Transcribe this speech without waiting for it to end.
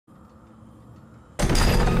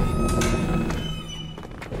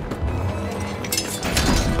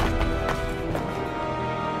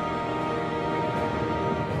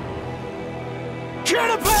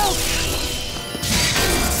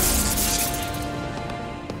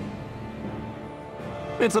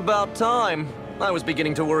It's about time. I was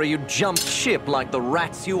beginning to worry you jumped ship like the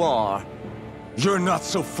rats you are. You're not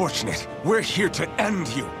so fortunate. We're here to end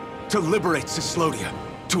you. To liberate Cislodia.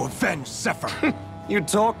 To avenge Zephyr. You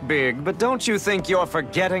talk big, but don't you think you're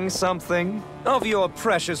forgetting something? Of your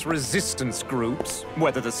precious resistance groups,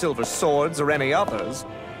 whether the Silver Swords or any others,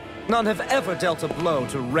 none have ever dealt a blow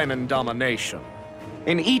to Renan domination.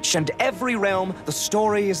 In each and every realm, the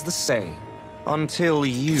story is the same. Until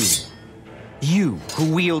you. You,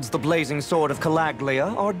 who wields the blazing sword of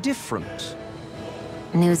Calaglia, are different.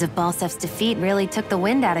 News of Balsef's defeat really took the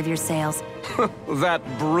wind out of your sails. That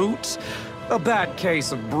brute? A bad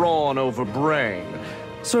case of brawn over brain.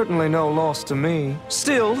 Certainly no loss to me.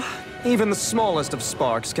 Still, even the smallest of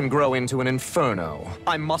sparks can grow into an inferno.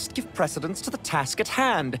 I must give precedence to the task at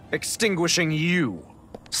hand, extinguishing you.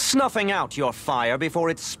 Snuffing out your fire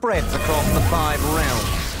before it spreads across the 5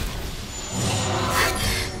 realms.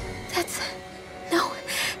 No,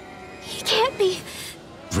 he can't be.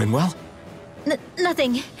 Rinwell?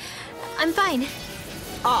 Nothing. I'm fine.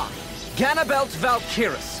 I, Ganabelt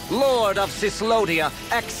Valkyris, Lord of Cislodia,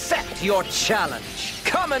 accept your challenge.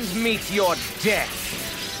 Come and meet your death.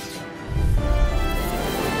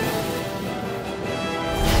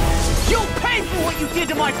 You'll pay for what you did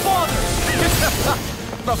to my father!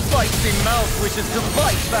 The feisty mouth wishes to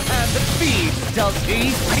bite the hand that feeds, does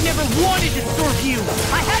he? I never wanted to serve you!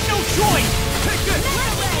 I had no choice! Take this!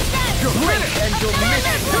 You'll blink and you'll miss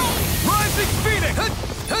it! Rising Phoenix!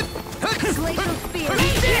 Glacial spear.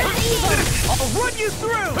 I'll run you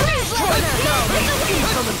through! Strike down and see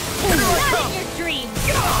some Not in your dreams.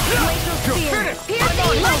 Glacial You're spear. finished!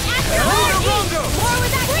 Piercing. War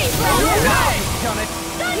with that freeze Now you've done it!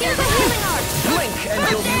 Here's a healing art. Blink and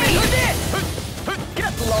you'll miss it!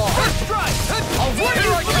 Get lost! Strike! I'll run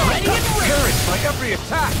you through! Ready and ready! Courage by every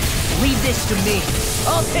attack! Leave this to me.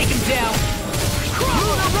 I'll take him down.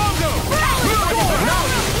 Lunarongo! Now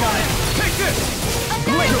you've done it! Take this!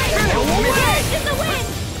 Blink and you'll miss it! In the wind.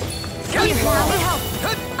 Get Here, lost! let me help.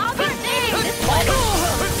 I'll be saved.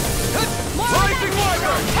 Rising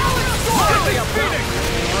Wyvern! Rising Phoenix!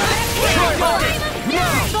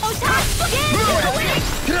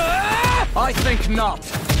 I think not.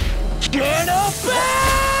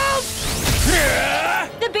 Ganabelt!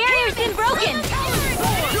 The barrier's been broken.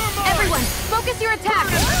 Everyone, focus your attack.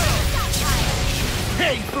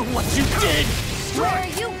 Pay for what you did! Where are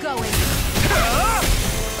you going?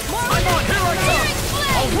 I'm on! Here I come!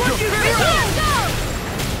 I'll run you through!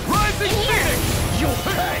 Rising Phoenix! You'll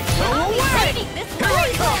pay! Go I'll be away! saving this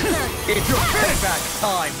very closer. It's your payback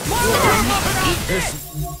time! There's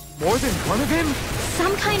more than one of him?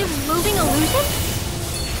 Some kind of moving illusion?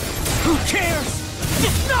 Who cares?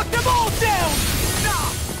 Just knock them all down!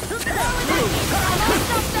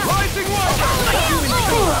 Rising Wyvern!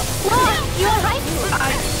 Whoa, you alright?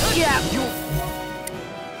 Yeah, you...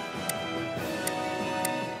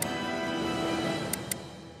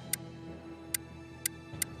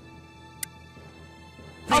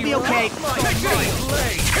 I'll be okay.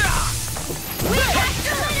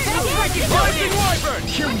 Rising Wyvern!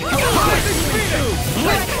 Here we go! Rising Phoenix!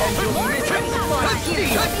 Blink and you'll miss it!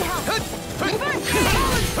 Here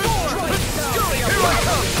I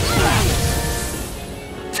come!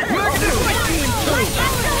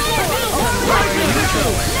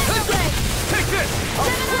 Take this!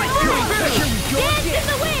 Dance in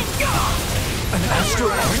the wind! An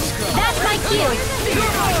asteroid? That's my cue!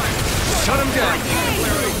 Shut him down!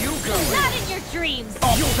 Not in your dreams!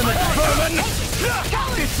 Ultimate vermin!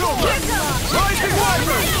 It's over! Rising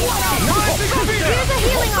Wyvern! Rising Phoenix! Here's a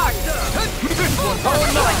healing art! This one's I'll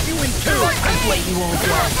knock you in two! I'd let you all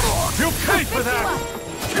down. You pay for that!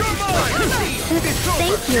 You're mine! It's over!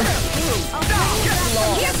 Thank you. Get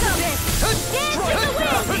lost! Here comes it! Dance in the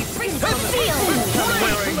wind! Feel!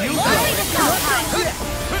 Where are you Only going? the top!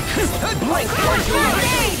 Blink and you'll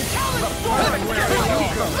miss it! Where are you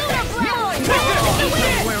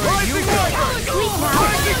going? Where are you going? Sleep now!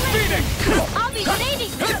 Rising Phoenix! I'll be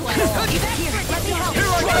saving this one! Here, let me help! Here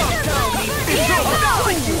I come! Here we go!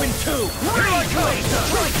 Split you in two! Here I come!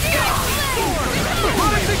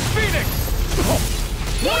 Rising Phoenix!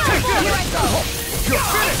 Here I go! You're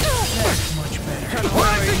finished! That's much better. Where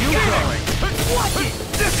are you going? Watch it!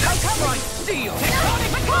 Outright steel!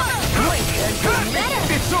 Blink and you'll miss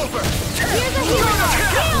it! It's over! Here's a healing art!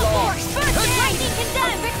 Heal force! Lightning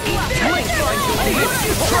condemned! Blink and you'll miss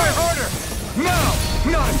it! Try harder! Now!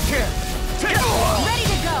 Not a chance! Take it! Ready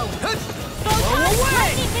to go!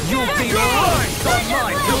 Lightning condemned! You'll be right on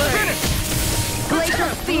my blade!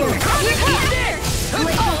 Glacial spear! Here!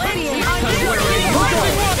 Glacial spear! Where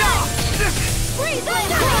are you going? Freeze!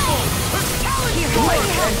 Blink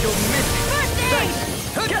and you'll miss it! First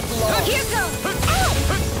aid! Get lost! Here goes!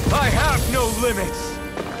 I have no limits!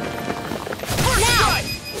 First strike!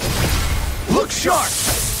 Look sharp!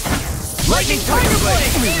 Lightning Tiger Blade!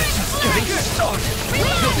 Just getting started!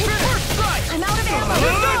 First strike! I'm out of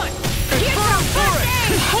ammo! It's burn for it!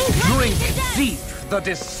 Drink deep the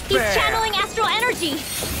He's despair. channeling astral energy.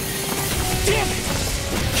 Damn it!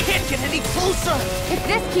 Can't get any closer! If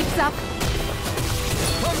this keeps up,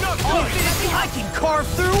 I'm not Oh, done! I can carve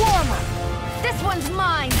through armor! this one's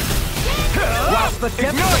mine. Whilst the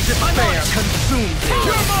depth of despair consumes me.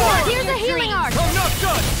 You're mine! Here's a healing art. I'm not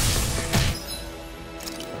done!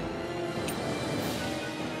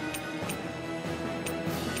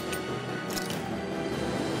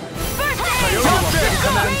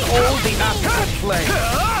 Commands all the astral plane.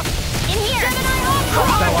 In here.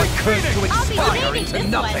 Thou art cursed to I'll be expire leading into this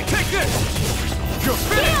nothing. one. Take this! You're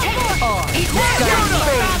finished! Stand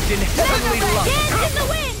bathed in heavenly light. Dance in the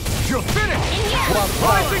wind. You're finished! In here. While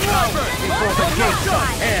Rising power Wyvern! before the gates of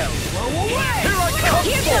hell. Here I come!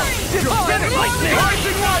 Here goes. You're finished! lightning!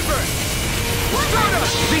 Rising Wyvern! Straight up!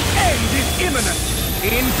 The end is imminent.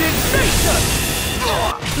 Indignation!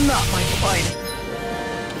 Not my fight.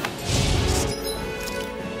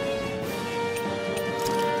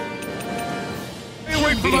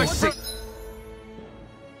 Wait for my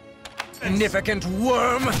Significant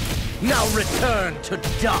worm, now return to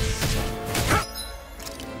dust.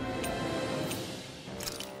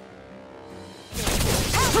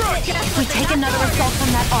 If we take another assault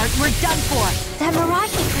from that art, we're done for. That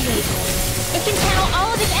mirage he creates. It can channel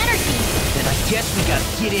all of his energy. Then I guess we gotta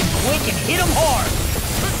get in quick and hit him hard!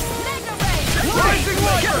 Rising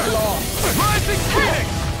Wyvern! Rising Phoenix!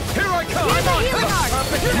 Here I come! Here's a healing art.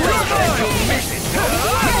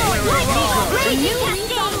 Raging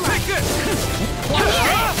cascade. Take this! In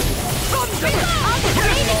here. I'll be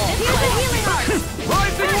leading this one. Here's a healing art.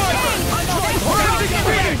 Rising Wyvern! Rising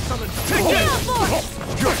Phoenix! Take Gale this! force.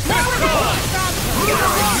 You're finished!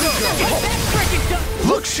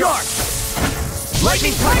 Look sharp!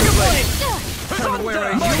 Lightning Tiger Blade! And where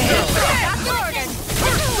are you going?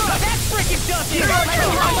 Here I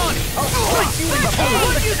come! I'm on it! I'll slice you in the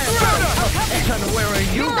face! And where are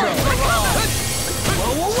you going?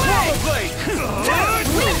 Swallow Blade! And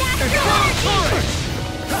Burn Torrent!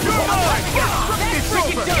 You're mine! It's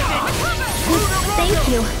over! Thank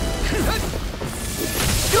you.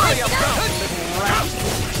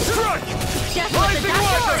 Strike! Just what the Rising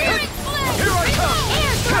doctor Wyvern! ordered. Here I come!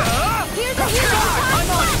 Air thrust. Here's a healing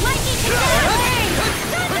art. Lightning cascade.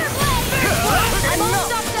 Thunderblade. I'm all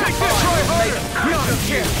stopped up. Take this! Try harder! Not a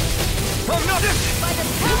chance! I'm not... By the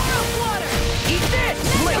power of water. Eat this.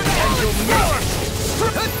 Blink and you'll miss.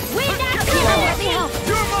 Wind action. Let me help.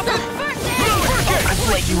 You're my... First aid. I've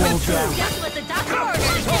let you all down. Just what the doctor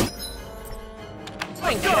ordered.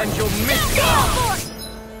 Blink and you'll miss. Gale force.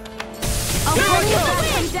 I'll Here I bring you come. back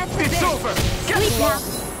from death to It's this. over! Sweet now.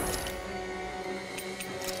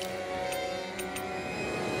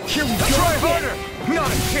 Here we go! Try harder! Not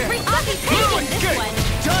a chance! I'll be taking this one.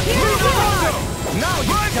 Move around! Now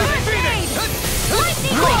you Rising Phoenix!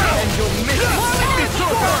 Lightning blink core. and you'll miss. It's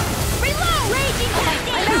over! Reload. Raging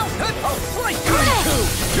cascade. I'll slice you in two.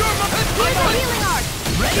 You're my... Here's a healing art.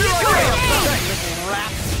 Here I First come! aid.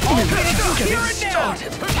 Getting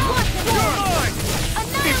started. You're mine!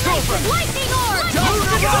 It's over! Lightning orb.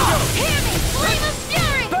 Hear me. Flame of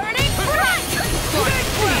fury. Burning bright.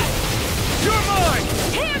 You're mine!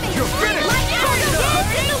 Hear me. You're finished! Light arrow.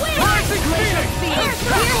 Dance in the wind. Rising Phoenix! Here's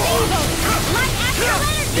evil. Light astral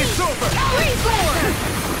energy. It's over! Freeze.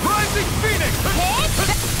 Rising Phoenix!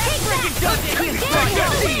 Take that. Take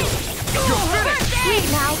that shield! You're finished! Sweet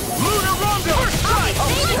now. Lunar Rondo!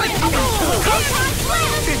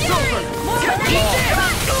 It's over!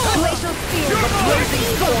 Glacial spear. Blazing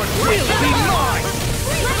sword will be mine.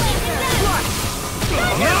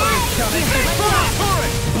 Now it's coming.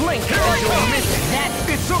 Blink and you'll miss it.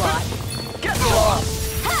 It's over! Get lost.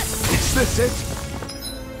 Is this it?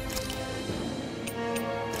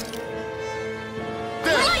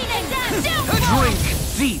 Drink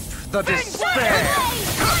deep the despair.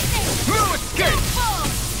 No escape!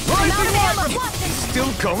 Rising Wyvern!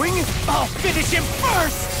 Still going? I'll finish him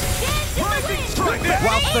first! Rising Strike!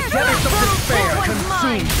 Whilst the depths of despair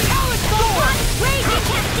consume me.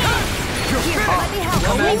 You're finished!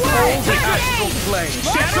 Commands all the astral plane.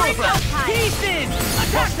 Shattering the pieces!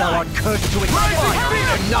 Whilst thou art cursed to expire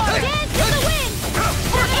into nothing.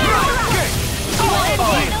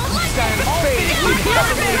 Stand bathed in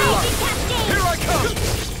heavenly light. Here I come!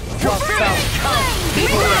 Whilst thou counts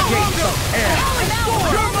before the gates of hell.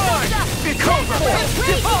 You're mine! It's over!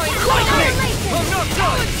 Divine lightning! I'm not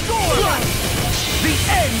done! The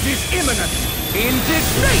end is imminent!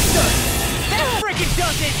 Indignation! That frickin'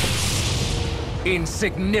 does it!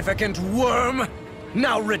 Insignificant worm!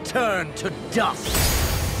 Now return to dust!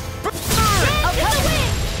 Out to the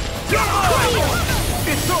wind!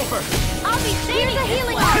 It's over! I'll be saving the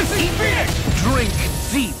healing Rising Phoenix! Drink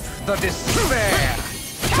deep the despair!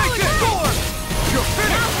 Take this sword! You're Now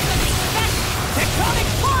finished! for something special! Tectonic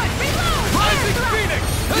punch! Reload! Rising Air Phoenix!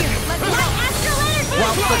 Let me light astral energy!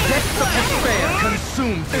 While the depths of despair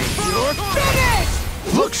consume thee, You're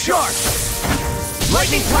finished! look sharp!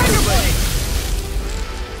 Lightning Tiger Blade!